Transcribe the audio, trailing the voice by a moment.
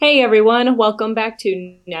Hey everyone, welcome back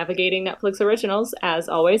to Navigating Netflix Originals. As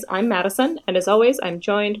always, I'm Madison, and as always, I'm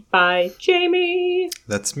joined by Jamie.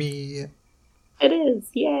 That's me. It is,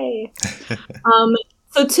 yay. Um,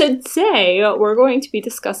 so today we're going to be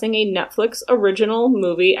discussing a Netflix original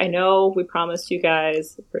movie. I know we promised you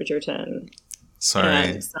guys Bridgerton Sorry.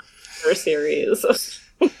 and some other series,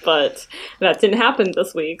 but that didn't happen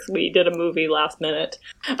this week. We did a movie last minute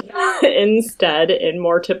instead in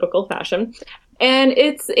more typical fashion. And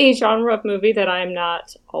it's a genre of movie that I'm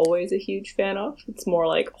not always a huge fan of. It's more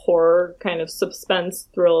like horror, kind of suspense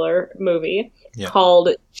thriller movie Yeah, called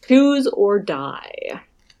Choose or Die.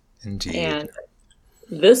 indeed. And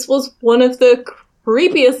this was one of the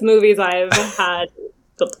creepiest movies I've had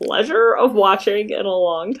the pleasure of watching in a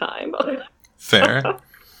long time. Fair.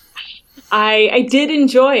 I did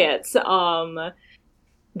enjoy it.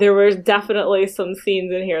 There were definitely some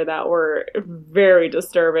scenes in here that were very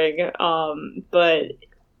disturbing, but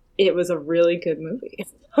it was a really good movie.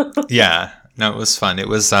 Yeah. No, it was fun. It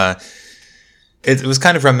was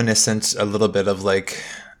kind of reminiscent a little bit of like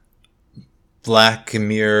Black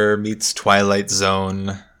Mirror meets Twilight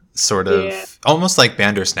Zone, sort Yeah. of almost like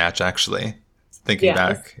Bandersnatch actually. Thinking Yes.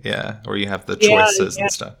 back, yeah, where you have the Yeah, choices yeah.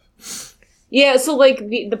 and stuff. Yeah, so like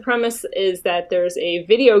the premise is that there's a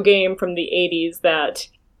video game from the 80s that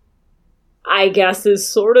I guess is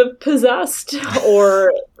sort of possessed,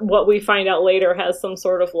 or what we find out later has some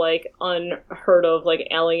sort of like unheard of like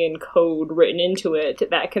alien code written into it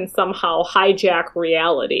that can somehow hijack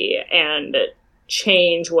reality and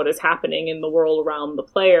change what is happening in the world around the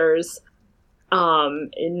players.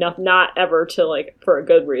 Not ever to like for a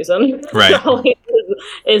good reason. Right. Probably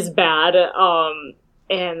is bad.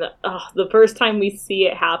 And the first time we see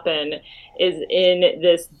it happen is in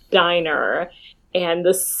this diner, and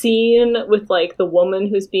the scene with like the woman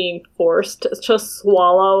who's being forced to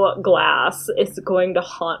swallow glass is going to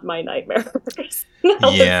haunt my nightmares. That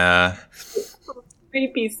was Yeah. a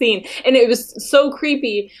creepy scene, and it was so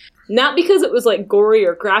creepy. Not because it was like gory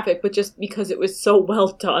or graphic, but just because it was so well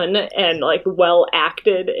done and like well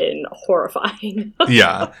acted and horrifying.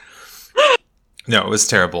 Yeah. No, it was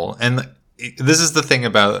terrible. And this is the thing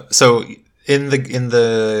about in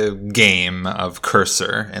the game of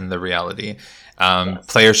Cursor in the reality, Yes.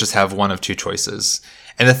 players just have one of two choices.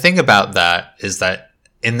 And the thing about that is that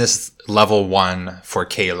in this level one for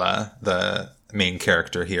Kayla, the main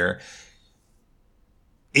character here,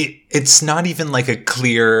 it's not even like a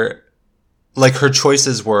clear, like her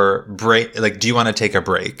choices were break, like, do you want to take a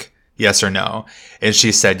break? Yes or no? And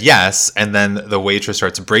she said yes. And then the waitress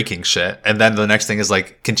starts breaking shit. And then the next thing is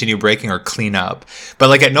like continue breaking or clean up. But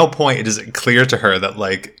like at no point is it clear to her that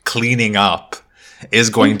like cleaning up is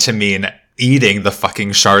going to mean eating the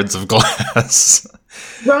fucking shards of glass.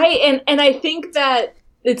 Right, and I think that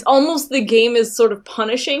it's almost the game is sort of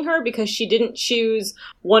punishing her because she didn't choose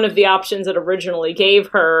one of the options it originally gave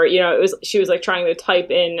her. You know, it was she was like trying to type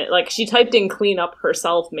in like she typed in clean up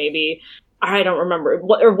herself maybe. I don't remember.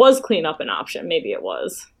 Or was clean up an option? Maybe it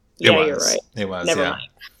was. It Yeah, was. you're right. It was, Never yeah. mind.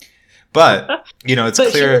 But, you know, it's But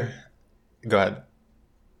clear. Go ahead.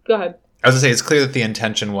 Go ahead. I was gonna say it's clear that the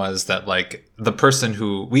intention was that like the person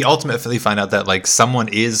who we ultimately find out that like someone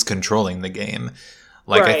is controlling the game.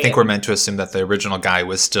 Like I think Right. we're meant to assume that the original guy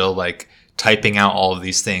was still like typing out all of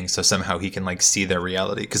these things so somehow he can like see their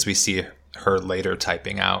reality because we see her later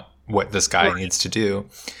typing out what this guy Right. needs to do.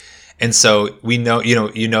 And so we know,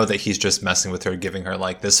 you know that he's just messing with her, giving her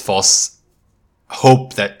like this false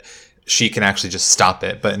hope that she can actually just stop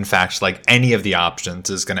it. But in fact, like any of the options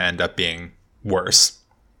is going to end up being worse.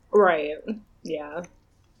 Right. Yeah.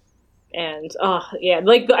 And yeah,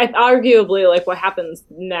 like arguably like what happens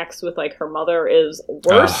next with like her mother is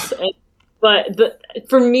worse. Ugh. But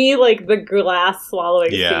for me like the glass swallowing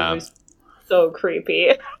scene Yeah. was so creepy.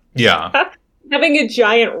 Yeah. Having a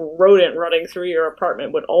giant rodent running through your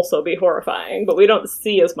apartment would also be horrifying, but we don't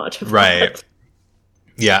see as much of Right. that.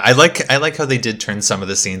 Yeah, I like how they did turn some of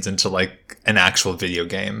the scenes into like an actual video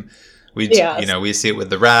game. Yes. We see it with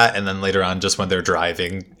the rat, and then later on, just when they're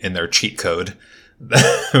driving in their cheat code,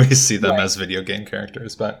 we see them Right. as video game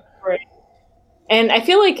characters. But Right. And I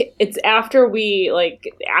feel like it's after we like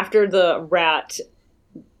after the rat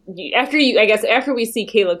after we see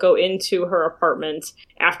Kayla go into her apartment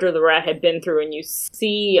after the rat had been through and you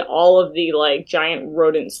see all of the like giant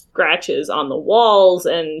rodent scratches on the walls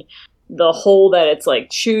and the hole that it's like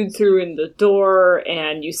chewed through in the door,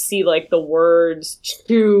 and you see like the words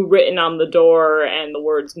chew written on the door and the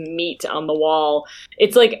words meat on the wall.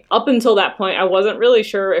 It's like up until that point I wasn't really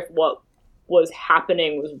sure if what was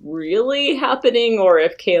happening was really happening, or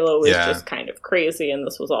if Kayla was Yeah. just kind of crazy and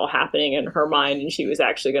this was all happening in her mind, and she was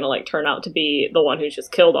actually going to like turn out to be the one who's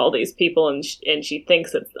just killed all these people, and she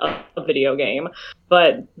thinks it's a video game.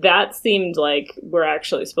 But that seemed like we're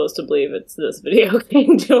actually supposed to believe it's this video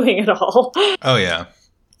game doing it all. Oh yeah.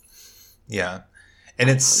 Yeah. And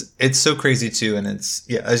it's so crazy too, and it's,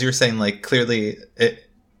 yeah, as you're saying, like clearly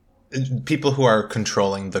people who are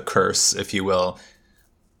controlling the curse, if you will,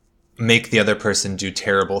 make the other person do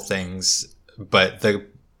terrible things, but the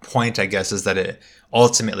point, I guess, is that it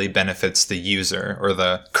ultimately benefits the user or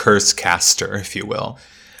the curse caster, if you will.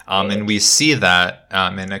 And we see that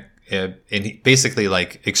in basically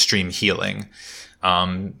like extreme healing.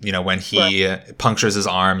 When he punctures his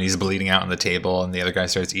arm, he's bleeding out on the table, and the other guy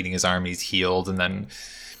starts eating his arm, he's healed, and then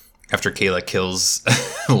after Kayla kills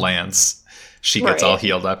Lance, she gets all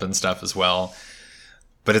healed up and stuff as well.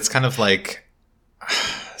 But it's kind of like,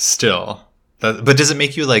 still, but does it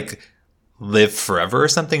make you like live forever or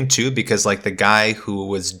something too? Because like the guy who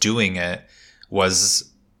was doing it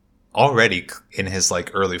was already in his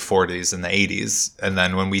like early 40s in the 80s, and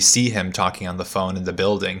then when we see him talking on the phone in the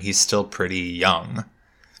building, he's still pretty young.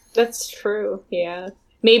 That's true. Yeah.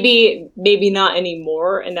 Maybe not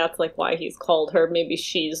anymore, and that's like why he's called her. Maybe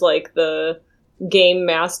she's like the game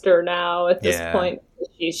master now at this point.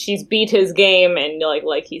 She's beat his game, and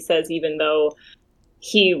like he says, even though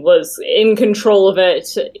he was in control of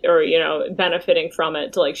it, or benefiting from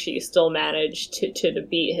it, like she still managed to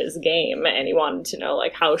beat his game, and he wanted to know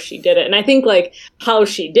like how she did it. And I think like how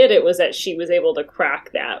she did it was that she was able to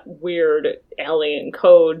crack that weird alien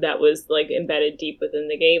code that was like embedded deep within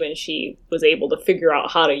the game, and she was able to figure out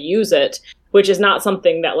how to use it, which is not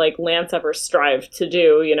something that like Lance ever strived to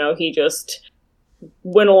do. He just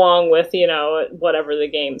went along with, whatever the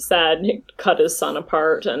game said, cut his son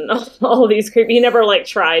apart and all these creepy. He never like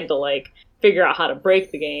tried to like figure out how to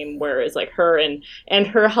break the game, whereas like her and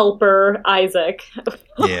her helper Isaac help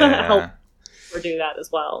her do that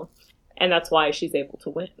as well. And that's why she's able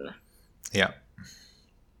to win. Yeah.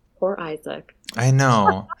 Poor Isaac. I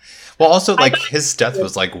know. Well, also like his death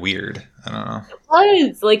was like weird. I don't know. It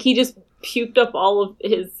was like he just puked up all of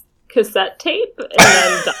his cassette tape and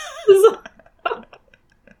then dies.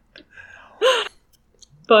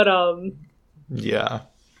 But yeah,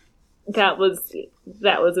 that was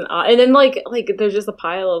an odd, and then like there's just a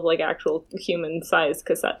pile of like actual human sized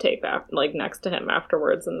cassette tape like next to him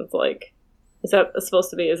afterwards, and it's like, is that supposed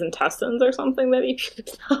to be his intestines or something that he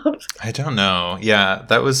picked up? I don't know. Yeah,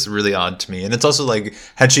 that was really odd to me. And it's also like,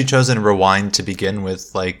 had she chosen rewind to begin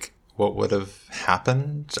with, like what would have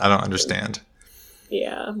happened? I don't understand.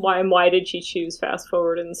 Yeah, why did she choose fast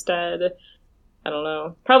forward instead? I don't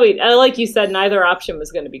know. Probably, like you said, neither option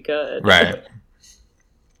was going to be good. Right.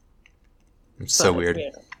 It's so weird.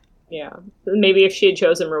 Yeah. Maybe if she had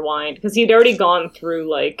chosen rewind, because he'd already gone through,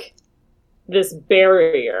 like, this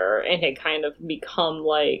barrier and had kind of become,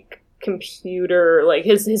 like, computer, like,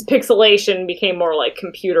 his pixelation became more, like,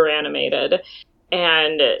 computer animated.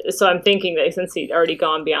 And so I'm thinking that since he'd already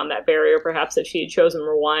gone beyond that barrier, perhaps if she had chosen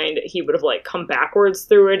rewind, he would have like come backwards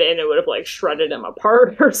through it, and it would have like shredded him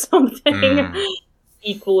apart or something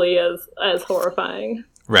equally as horrifying.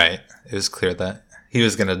 Right. It was clear that he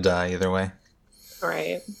was going to die either way.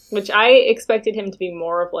 Right. Which I expected him to be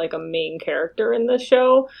more of like a main character in the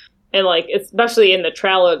show. And like, especially in the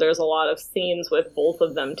trailer, there's a lot of scenes with both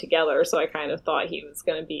of them together. So I kind of thought he was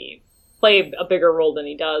going to play a bigger role than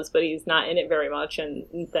he does, but he's not in it very much, and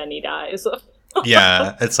then he dies.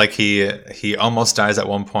 Yeah, it's like he almost dies at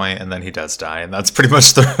one point, and then he does die, and that's pretty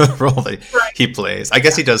much the role that he plays. I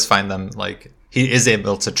guess he does find them, like he is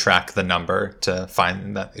able to track the number to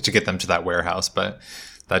find that, to get them to that warehouse, but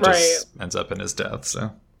that just ends up in his death.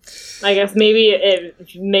 So I guess maybe it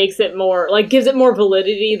makes it more, like, gives it more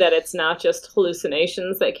validity that it's not just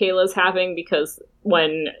hallucinations that Kayla's having, because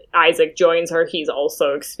when Isaac joins her, he's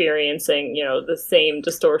also experiencing, the same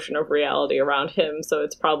distortion of reality around him, so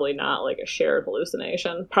it's probably not, like, a shared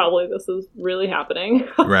hallucination. Probably this is really happening.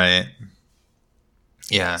 Right.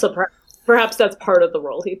 Yeah. So perhaps that's part of the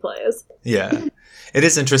role he plays. Yeah. It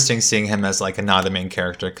is interesting seeing him as, like, not a main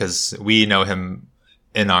character, because we know him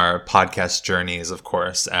in our podcast journeys, of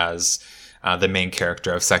course, as the main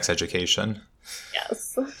character of Sex Education.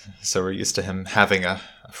 Yes. So we're used to him having a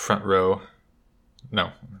front row.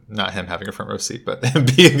 No, not him having a front row seat, but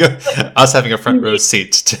us having a front row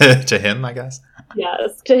seat to him, I guess.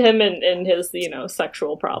 Yes, to him and his,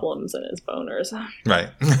 sexual problems and his boners. Right.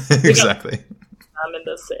 Exactly. In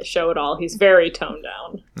this show at all, he's very toned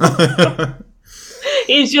down.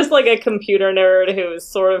 He's just like a computer nerd who's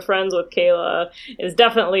sort of friends with Kayla, is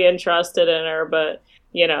definitely interested in her, but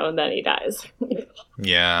and then he dies.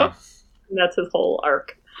 Yeah. And that's his whole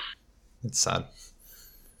arc. It's sad.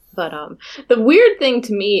 But the weird thing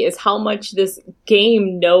to me is how much this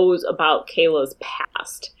game knows about Kayla's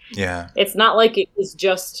past. Yeah. It's not like it is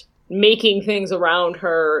just making things around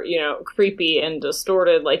her, creepy and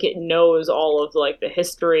distorted. Like, it knows all of, like, the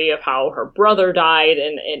history of how her brother died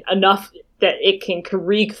and enough that it can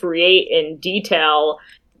recreate in detail,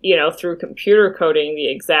 through computer coding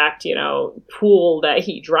the exact, pool that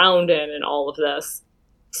he drowned in and all of this.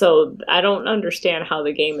 So I don't understand how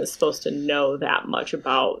the game is supposed to know that much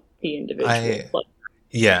about the individual player.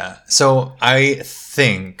 Yeah. So I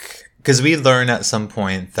think, because we learn at some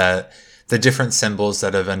point that the different symbols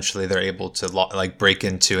that eventually they're able to like break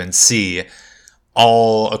into and see,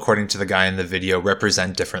 all according to the guy in the video,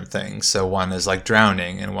 represent different things. So one is like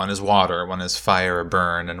drowning, and one is water, one is fire or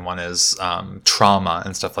burn, and one is trauma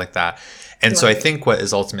and stuff like that. And so I think what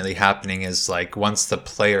is ultimately happening is, like, once the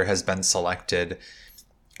player has been selected,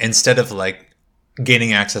 instead of like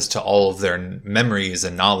gaining access to all of their memories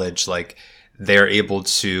and knowledge, like, they're able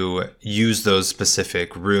to use those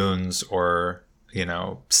specific runes or,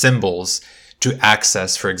 symbols to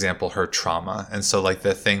access, for example, her trauma. And so, like,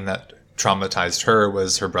 the thing that traumatized her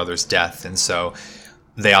was her brother's death. And so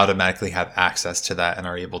they automatically have access to that and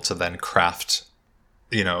are able to then craft,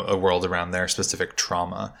 a world around their specific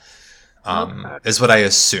trauma, is what I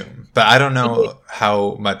assume. But I don't know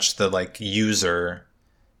how much the, like, user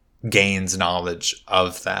gains knowledge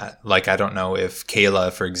of that. Like, I don't know if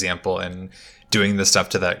Kayla, for example, in doing the stuff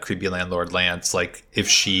to that creepy landlord Lance, like, if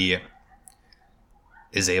she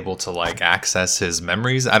is able to, like, access his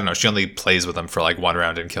memories. I don't know. She only plays with him for, like, one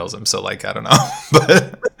round and kills him. So, like, I don't know.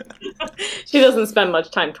 But she doesn't spend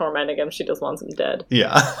much time tormenting him. She just wants him dead.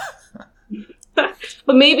 Yeah. But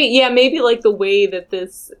maybe like the way that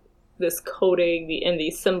this coding and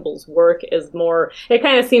these symbols work is more, it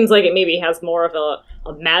kind of seems like it maybe has more of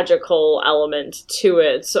a magical element to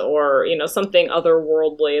it, or, something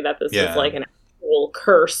otherworldly, that this is like an actual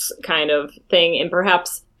curse kind of thing. And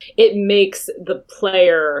perhaps it makes the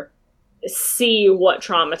player see what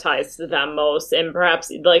traumatized them most, and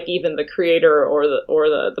perhaps, like, even the creator or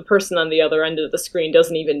the person on the other end of the screen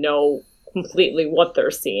doesn't even know completely what they're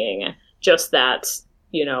seeing, just that,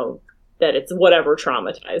 that it's whatever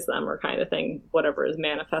traumatized them, or kind of thing, whatever is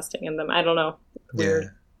manifesting in them. I don't know. It's weird.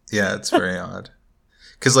 Yeah, it's very odd.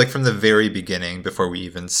 Because, like, from the very beginning, before we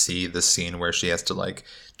even see the scene where she has to, like,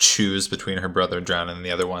 choose between her brother drowning and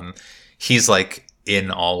the other one, he's, like,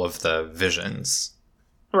 in all of the visions.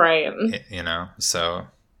 Right. So.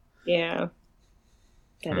 Yeah.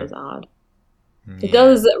 That is odd. Yeah. It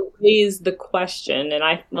does raise the question, and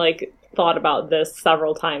I, like, thought about this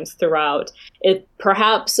several times throughout.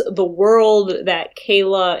 Perhaps the world that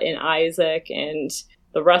Kayla and Isaac and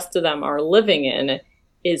the rest of them are living in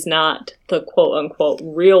is not the quote-unquote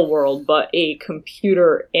real world, but a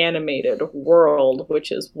computer-animated world,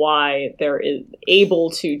 which is why they're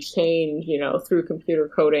able to change, through computer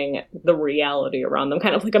coding, the reality around them,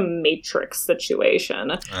 kind of like a Matrix situation.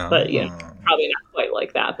 But, probably not quite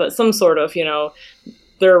like that, but some sort of,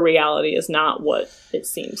 their reality is not what it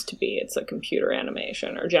seems to be. It's a computer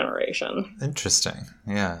animation or generation. Interesting.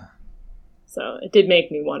 Yeah. So it did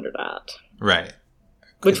make me wonder that. Right.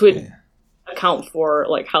 Which would account for,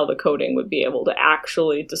 like, how the coding would be able to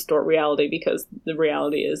actually distort reality, because the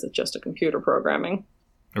reality is just a computer programming.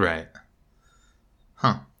 Right.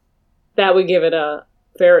 Huh. That would give it a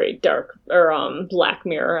very dark or Black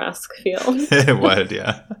Mirror-esque feel. It would,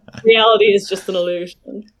 yeah. Reality is just an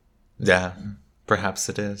illusion. Yeah. Perhaps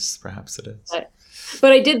it is.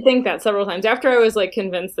 But I did think that several times. After I was, like,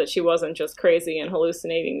 convinced that she wasn't just crazy and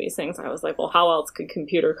hallucinating these things, I was like, well, how else could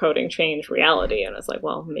computer coding change reality? And it's like,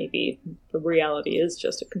 well, maybe the reality is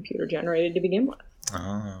just a computer generated to begin with.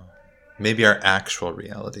 Oh. Maybe our actual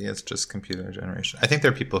reality is just computer generation. I think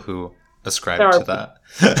there are people who ascribe to that.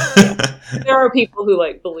 There are people who,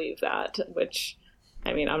 like, believe that, which,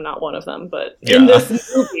 I mean, I'm not one of them, but in this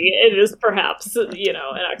movie, it is perhaps, an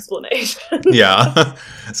explanation. Yeah. I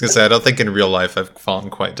was going to say, I don't think in real life I've fallen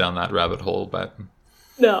quite down that rabbit hole, but...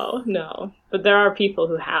 No. But there are people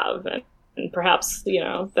who have, and perhaps,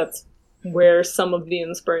 that's where some of the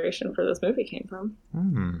inspiration for this movie came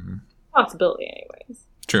from. Possibility, anyways.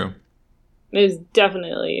 True. It was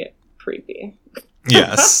definitely creepy.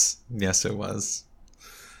 Yes. Yes, it was.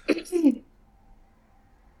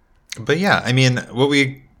 But yeah, I mean, what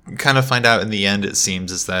we kind of find out in the end, it seems,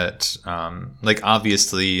 is that, like,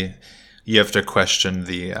 obviously you have to question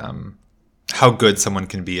the how good someone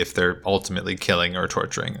can be if they're ultimately killing or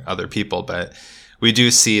torturing other people. But we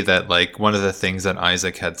do see that, like, one of the things that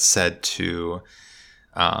Isaac had said to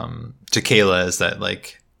to Kayla is that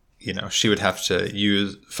like, you know, she would have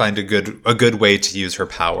to find a good way to use her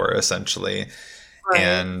power essentially. Right.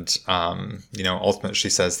 And, you know, ultimately she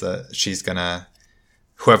says that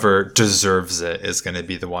whoever deserves it is going to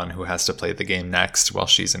be the one who has to play the game next while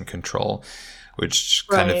she's in control, which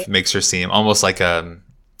kind of makes her seem almost like a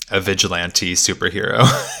vigilante superhero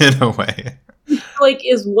in a way. Like,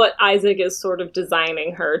 is what Isaac is sort of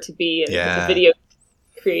designing her to be in the video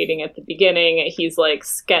creating at the beginning. He's like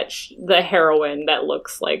sketched the heroine that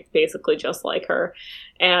looks like basically just like her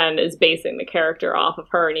and is basing the character off of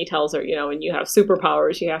her. And he tells her, you know, when you have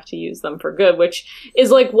superpowers, you have to use them for good, which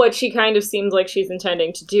is like what she kind of seems like she's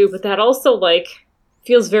intending to do. But that also like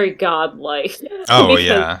feels very godlike. Oh,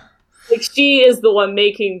 yeah. Like she is the one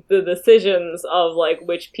making the decisions of like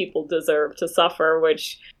which people deserve to suffer,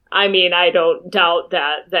 which I mean, I don't doubt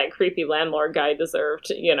that creepy landlord guy deserved,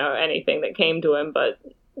 you know, anything that came to him, but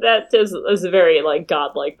that is a very like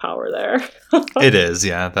godlike power there. It is,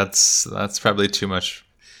 yeah. That's probably too much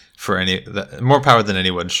for more power than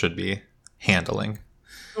anyone should be handling.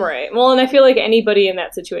 Right. Well, and I feel like anybody in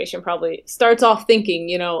that situation probably starts off thinking,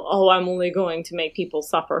 you know, oh, I'm only going to make people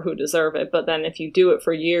suffer who deserve it. But then if you do it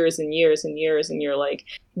for years and years and years and you're like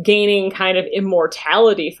gaining kind of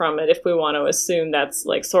immortality from it, if we want to assume that's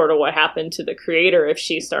like sort of what happened to the creator, if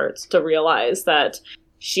she starts to realize that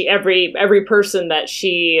every person that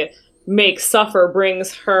she makes suffer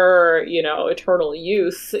brings her, you know, eternal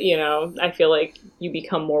youth, you know, I feel like you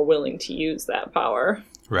become more willing to use that power.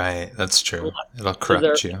 Right, that's true. It'll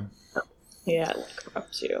corrupt you. Yeah, it'll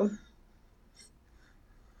corrupt you.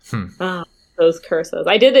 Those curses.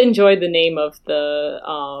 I did enjoy the name of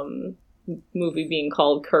the movie being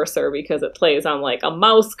called Cursor because it plays on like a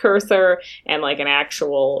mouse cursor and like an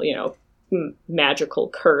actual, you know, magical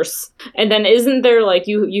curse. And then isn't there like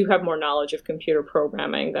you have more knowledge of computer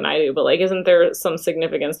programming than I do, but like isn't there some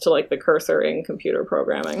significance to like the cursor in computer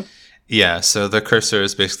programming? Yeah, so the cursor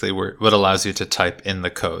is basically what allows you to type in the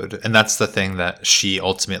code. And that's the thing that she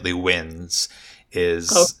ultimately wins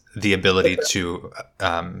is the ability to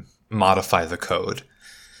modify the code.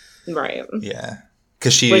 Right. Yeah.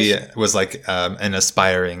 Because she was like an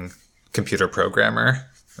aspiring computer programmer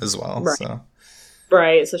as well. Right. So.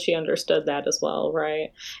 Right, so she understood that as well,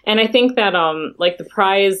 right? And I think that like the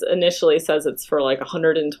prize initially says it's for like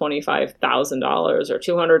 $125,000 or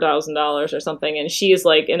 $200,000 or something, and she's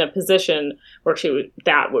like in a position where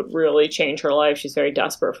that would really change her life. She's very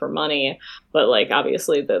desperate for money, but like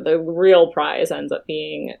obviously the real prize ends up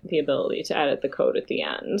being the ability to edit the code at the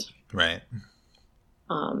end. Right.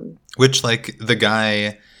 Which like the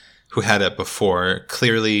guy who had it before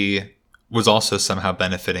clearly was also somehow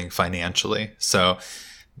benefiting financially. So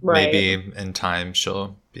maybe in time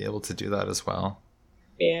she'll be able to do that as well.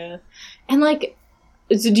 Yeah. And like,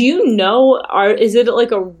 so do you know, is it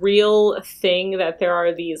like a real thing that there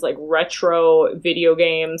are these like retro video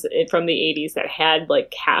games from the 80s that had like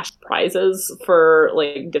cash prizes for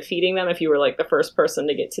like defeating them if you were like the first person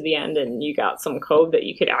to get to the end and you got some code that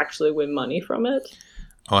you could actually win money from it?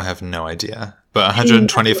 Oh, I have no idea. But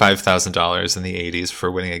 $125,000 in the 80s for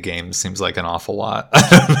winning a game seems like an awful lot.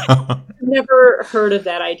 I don't know. I've never heard of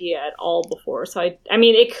that idea at all before. So, I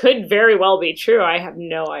mean, it could very well be true. I have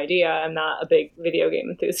no idea. I'm not a big video game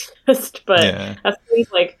enthusiast. But that seems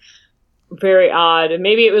like very odd. And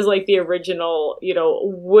maybe it was like the original, you know,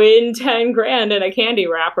 win 10 grand in a candy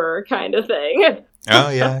wrapper kind of thing. Oh,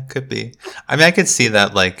 yeah, it could be. I mean, I could see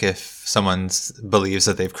that, like, if someone believes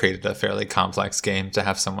that they've created a fairly complex game to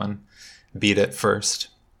have someone beat it first.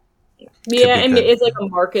 Yeah, and it's like a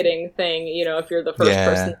marketing thing, you know, if you're the first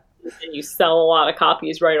person and you sell a lot of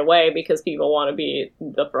copies right away because people want to be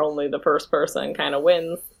only the first person kind of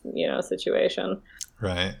wins, you know, situation.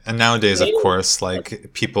 Right. And nowadays, of course,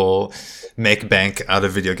 like, people make bank out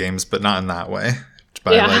of video games, but not in that way.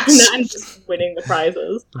 Not just winning the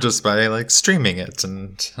prizes. Just by like streaming it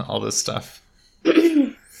and all this stuff. But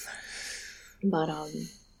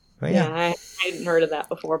I hadn't heard of that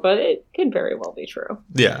before, but it could very well be true.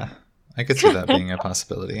 Yeah, I could see that being a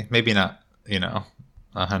possibility. Maybe not, you know,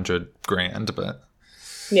 $100,000, but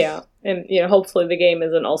yeah, and you know, hopefully the game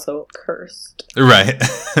isn't also cursed. Right,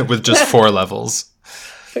 with just 4 levels.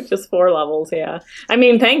 Just 4 levels, yeah. I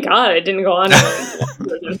mean, thank God it didn't go on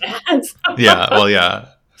longer than that. Yeah, well, yeah,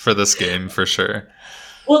 for this game, for sure.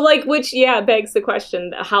 Well, like, which, begs the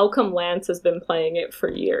question, how come Lance has been playing it for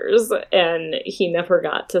years and he never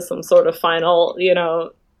got to some sort of final, you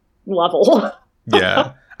know, level?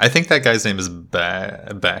 Yeah, I think that guy's name is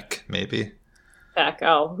Beck, maybe. Beck,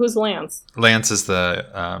 oh, who's Lance? Lance is the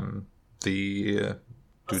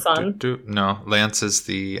son? No, Lance is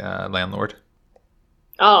the landlord.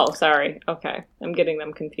 Oh, sorry. Okay. I'm getting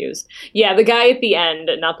them confused. Yeah, the guy at the end,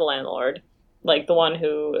 not the landlord. Like the one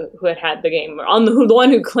who had the game the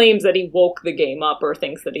one who claims that he woke the game up or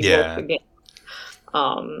thinks that he woke the Yeah. game.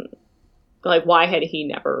 Um like why had he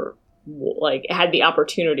never like had the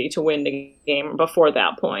opportunity to win the game before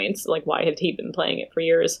that point? Like why had he been playing it for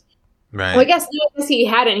years? Well, I Right. guess he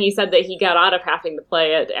hadn't. He said that he got out of having to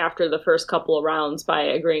play it after the first couple of rounds by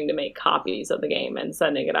agreeing to make copies of the game and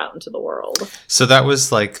sending it out into the world. So that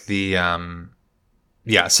was like the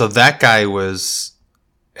yeah, so that guy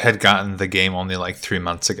had gotten the game only like 3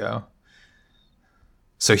 months ago.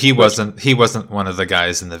 So he wasn't one of the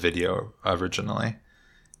guys in the video originally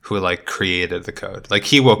who like created the code. Like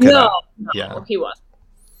he woke it up. No, Yeah. he was.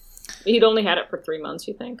 He'd only had it for 3 months,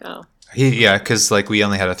 you think? Oh. Because like we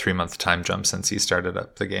only had a 3-month time jump since he started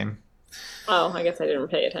up the game. Oh, I guess I didn't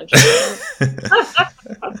pay attention.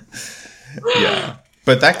 Yeah.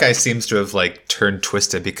 But that guy seems to have like turned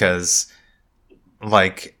twisted because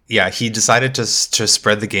like yeah, he decided to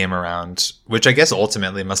spread the game around, which I guess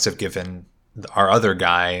ultimately must have given our other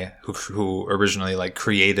guy who originally like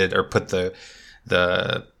created or put the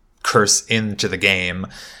curse into the game,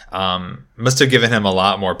 must have given him a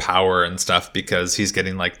lot more power and stuff because he's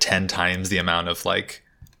getting like 10 times the amount of like,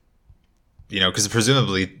 because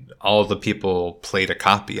presumably all of the people played a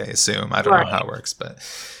copy, I assume. I don't know how it works, but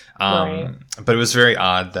but it was very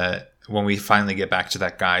odd that when we finally get back to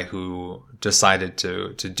that guy who decided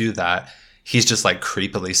to do that, he's just like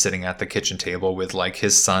creepily sitting at the kitchen table with like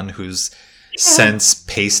his son who's since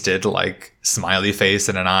pasted like smiley face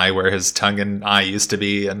and an eye where his tongue and eye used to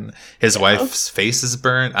be, and his wife's face is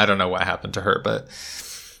burnt. I don't know what happened to her, but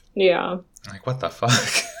yeah, like what the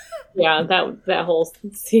fuck. Yeah, that whole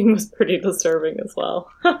scene was pretty disturbing as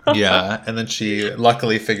well. Yeah, and then she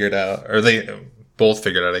luckily figured out, or they both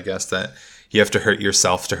figured out, I guess, that you have to hurt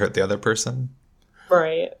yourself to hurt the other person,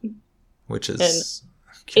 right? Which is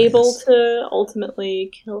and able to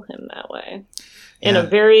ultimately kill him that way in a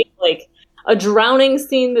very like a drowning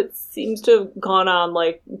scene that seems to have gone on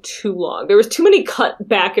like too long. There was too many cut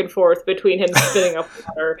back and forth between him spitting up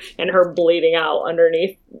water and her bleeding out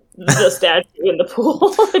underneath the statue in the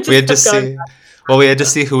pool. We had to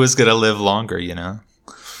see who was gonna live longer,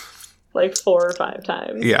 like 4 or 5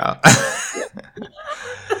 times. Yeah.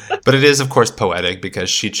 But it is of course poetic because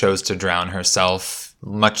she chose to drown herself,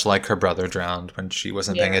 much like her brother drowned when she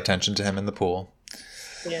wasn't paying attention to him in the pool.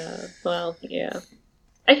 Yeah, well, yeah.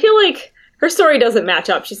 I feel like her story doesn't match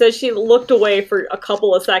up. She says she looked away for a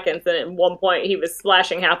couple of seconds, and at one point he was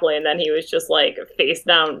splashing happily, and then he was just like face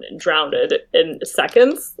down and drowned in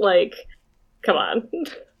seconds. Like, come on.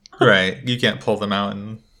 Right. You can't pull them out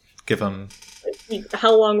and give them...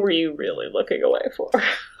 How long were you really looking away for?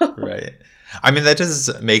 Right. I mean, that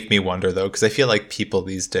does make me wonder, though, because I feel like people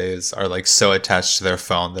these days are like so attached to their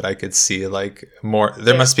phone that I could see like more.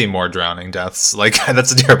 There must be more drowning deaths. Like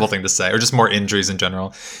that's a terrible thing to say, or just more injuries in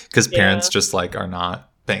general, because parents just like are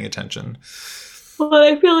not paying attention. Well,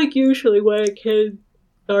 I feel like usually when a kid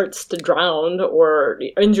starts to drown or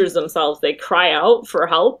injures themselves, they cry out for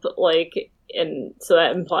help. Like, and so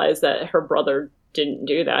that implies that her brother didn't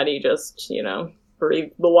do that. He just,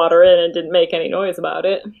 breathed the water in and didn't make any noise about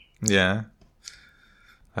it. Yeah.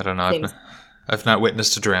 I don't know. I've not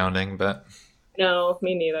witnessed a drowning, but... No,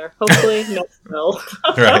 me neither. Hopefully, no will.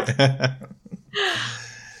 Right.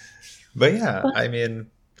 But yeah, I mean,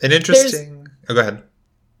 an interesting... Oh, go ahead.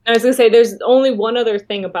 I was going to say, there's only one other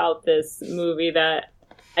thing about this movie that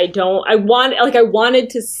I wanted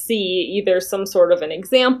to see either some sort of an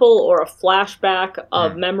example or a flashback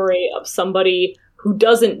of memory of somebody who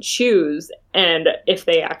doesn't choose and if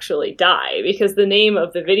they actually die. Because the name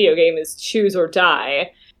of the video game is Choose or Die.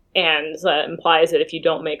 And that implies that if you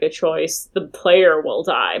don't make a choice, the player will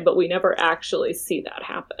die. But we never actually see that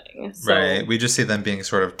happening. So, right. We just see them being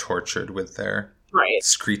sort of tortured with their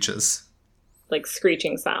screeches. Like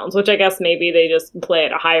screeching sounds, which I guess maybe they just play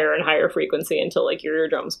at a higher and higher frequency until like your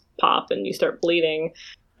eardrums pop and you start bleeding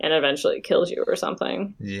and eventually it kills you or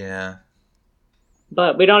something. Yeah.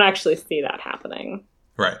 But we don't actually see that happening.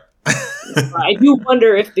 Right. I do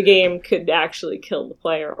wonder if the game could actually kill the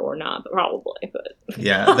player or not, probably. But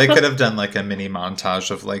yeah, they could have done like a mini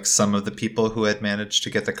montage of like some of the people who had managed to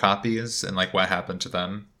get the copies and like what happened to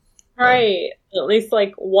them. Right. At least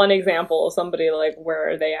like one example of somebody like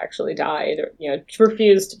where they actually died or,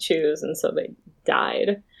 refused to choose and so they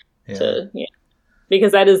died. Yeah.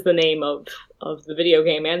 Because that is the name of the video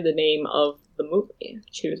game and the name of the movie,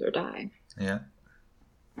 Choose or Die. Yeah.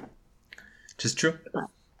 Which is true.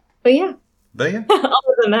 But yeah. Other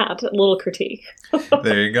than that, a little critique.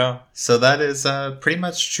 There you go. So that is pretty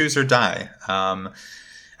much Choose or Die. And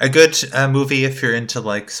A good movie if you're into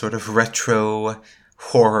like sort of retro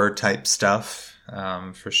horror type stuff,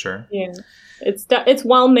 for sure. Yeah. It's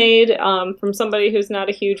well made. From somebody who's not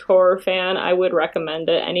a huge horror fan, I would recommend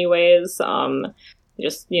it anyways.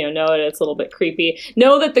 Just know that it's a little bit creepy.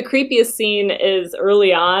 Know that the creepiest scene is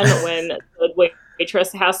early on when the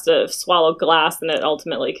waitress has to swallow glass and it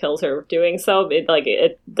ultimately kills her doing so.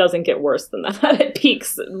 It doesn't get worse than that. It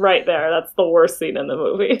peaks right there. That's the worst scene in the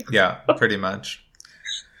movie. Yeah, pretty much.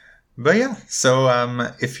 But yeah, so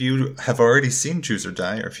if you have already seen Choose or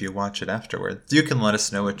Die, or if you watch it afterwards, you can let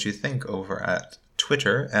us know what you think over at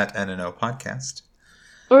Twitter at NNO Podcast.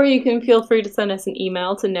 Or you can feel free to send us an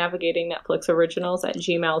email to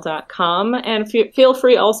navigatingnetflixoriginals@gmail.com. And feel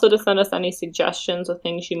free also to send us any suggestions of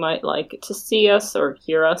things you might like to see us or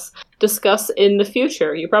hear us discuss in the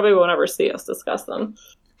future. You probably won't ever see us discuss them.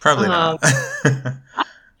 Probably not.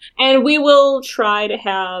 And we will try to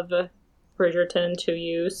have Bridgerton to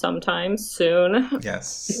you sometime soon.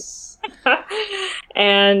 Yes.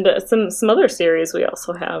 And some other series we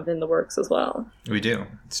also have in the works as well. We do.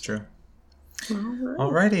 It's true.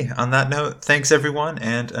 Alrighty. On that note, thanks everyone,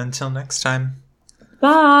 and until next time.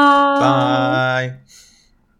 Bye. Bye.